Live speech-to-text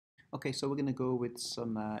Okay, so we're going to go with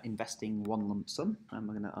some investing one lump sum, and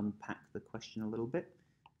we're going to unpack the question a little bit.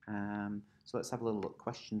 So let's have a little look.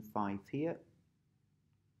 Question 5 here.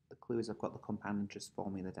 The clue is I've got the compound interest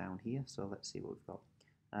formula down here, so let's see what we've got.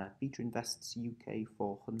 Beta invests UK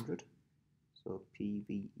 400, so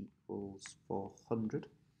PV equals 400.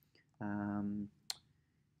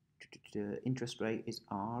 Interest rate is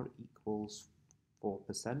R equals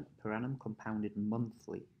 4% per annum compounded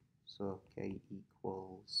monthly. So K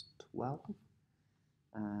equals 12.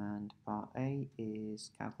 And part A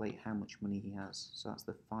is calculate how much money he has. So that's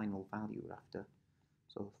the final value we're after.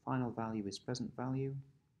 So the final value is present value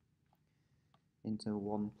into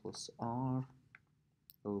 1 plus R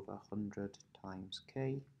over 100 times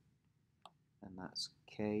K. And that's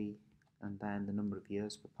K. And then the number of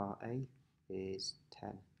years for part A is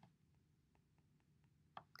 10.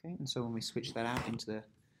 Okay, and so when we switch that out into the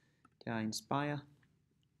TI-NSpire,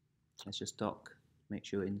 let's just dock, make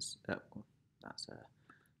sure that's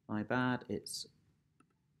my bad, it's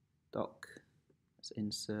dock, let's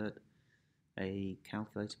insert a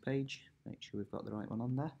calculator page, make sure we've got the right one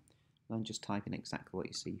on there, and then just type in exactly what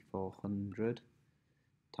you see, 400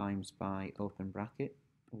 times by open bracket,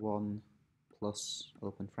 1 plus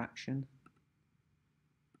open fraction,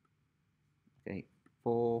 okay,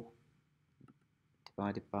 4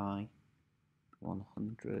 divided by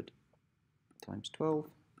 100 times 12,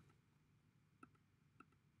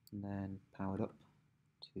 and then powered up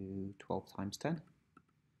to 12 times 10.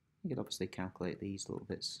 You could obviously calculate these little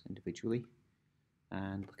bits individually,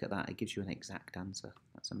 and look at that, it gives you an exact answer.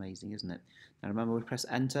 That's amazing, isn't it? Now remember, we press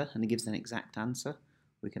enter and it gives an exact answer.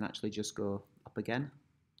 We can actually just go up again,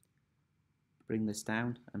 bring this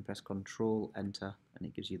down and press Control Enter, and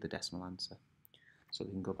it gives you the decimal answer. So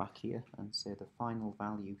we can go back here and say the final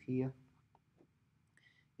value here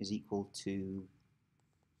is equal to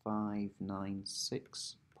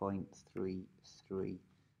 596.33,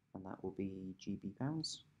 and that will be GB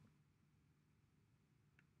pounds.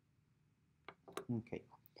 Okay,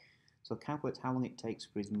 so calculate how long it takes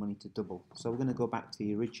for his money to double. So we're going to go back to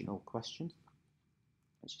the original question.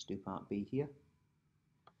 Let's just do part B here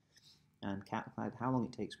and calculate how long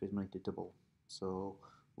it takes for his money to double. So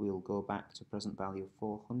we'll go back to present value of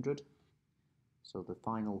 400. So the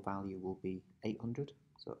final value will be 800.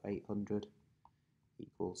 So 800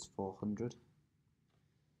 equals 400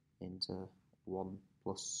 into 1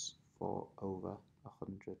 plus 4 over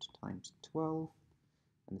 100 times 12.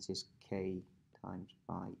 And this is K times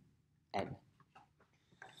by N.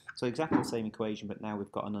 So exactly the same equation, but now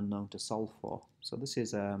we've got an unknown to solve for. So this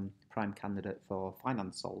is a prime candidate for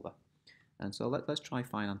Finance Solver. And so let's try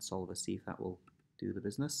Finance Solver, see if that will do the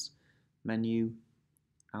business. Menu,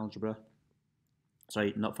 algebra,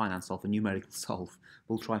 sorry, not Finance Solver, numerical solve.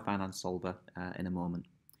 We'll try Finance Solver in a moment.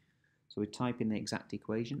 So we type in the exact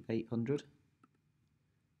equation, 800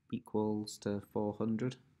 equals to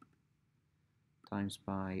 400 times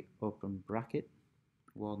by open bracket,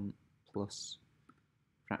 1 plus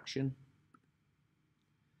fraction,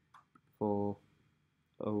 4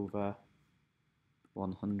 over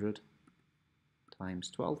 100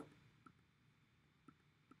 times 12,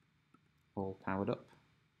 all powered up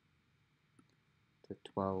to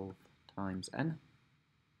 12 times n.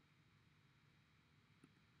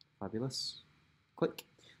 Fabulous. Click.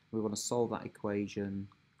 We want to solve that equation,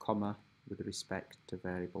 comma, with respect to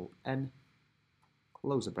variable n.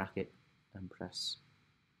 Close a bracket and press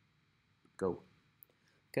go.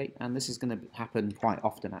 Okay, and this is going to happen quite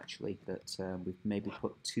often actually, that we've maybe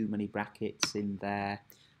put too many brackets in there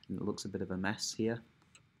and it looks a bit of a mess here.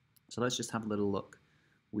 So let's just have a little look.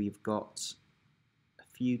 We've got a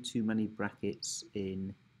few too many brackets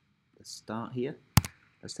in the start here.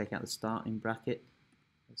 Let's take out the starting bracket,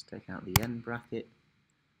 let's take out the end bracket,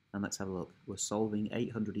 and let's have a look. We're solving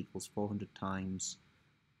 800 equals 400 times,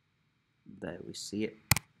 there we see it.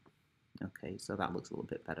 Okay, so that looks a little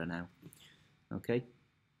bit better now. Okay,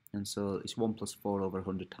 and so it's 1 plus 4 over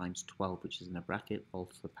 100 times 12, which is in a bracket, all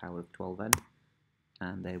to the power of 12n,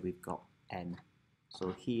 and there we've got n.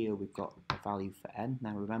 So here we've got a value for n.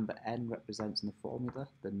 Now remember, n represents in the formula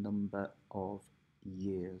the number of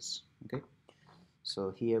years. Okay,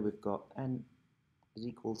 so here we've got n is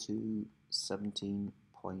equal to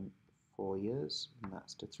 17.4 years, and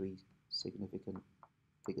that's to 3 significant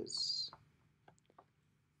figures.